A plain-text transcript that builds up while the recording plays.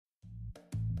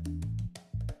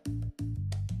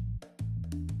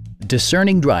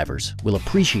Discerning drivers will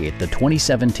appreciate the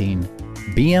 2017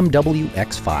 BMW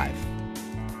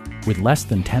X5. With less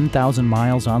than 10,000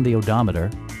 miles on the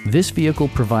odometer, this vehicle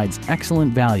provides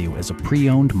excellent value as a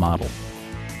pre-owned model.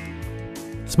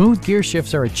 Smooth gear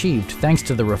shifts are achieved thanks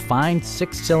to the refined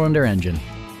 6-cylinder engine.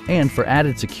 And for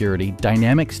added security,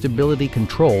 dynamic stability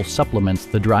control supplements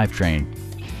the drivetrain.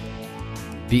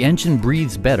 The engine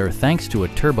breathes better thanks to a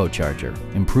turbocharger,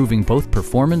 improving both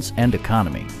performance and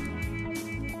economy.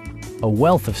 A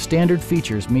wealth of standard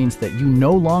features means that you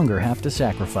no longer have to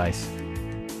sacrifice,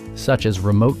 such as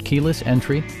remote keyless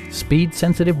entry,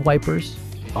 speed-sensitive wipers,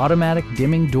 automatic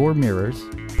dimming door mirrors,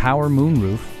 power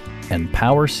moonroof, and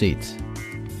power seats.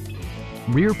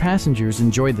 Rear passengers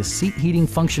enjoy the seat heating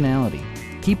functionality,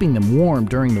 keeping them warm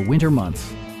during the winter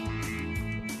months.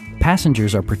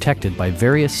 Passengers are protected by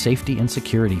various safety and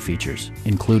security features,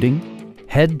 including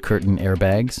head curtain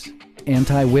airbags,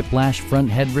 anti-whiplash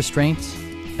front head restraints,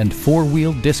 and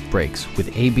 4-wheel disc brakes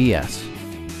with ABS.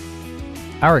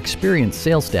 Our experienced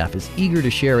sales staff is eager to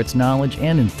share its knowledge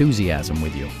and enthusiasm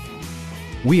with you.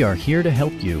 We are here to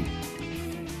help you.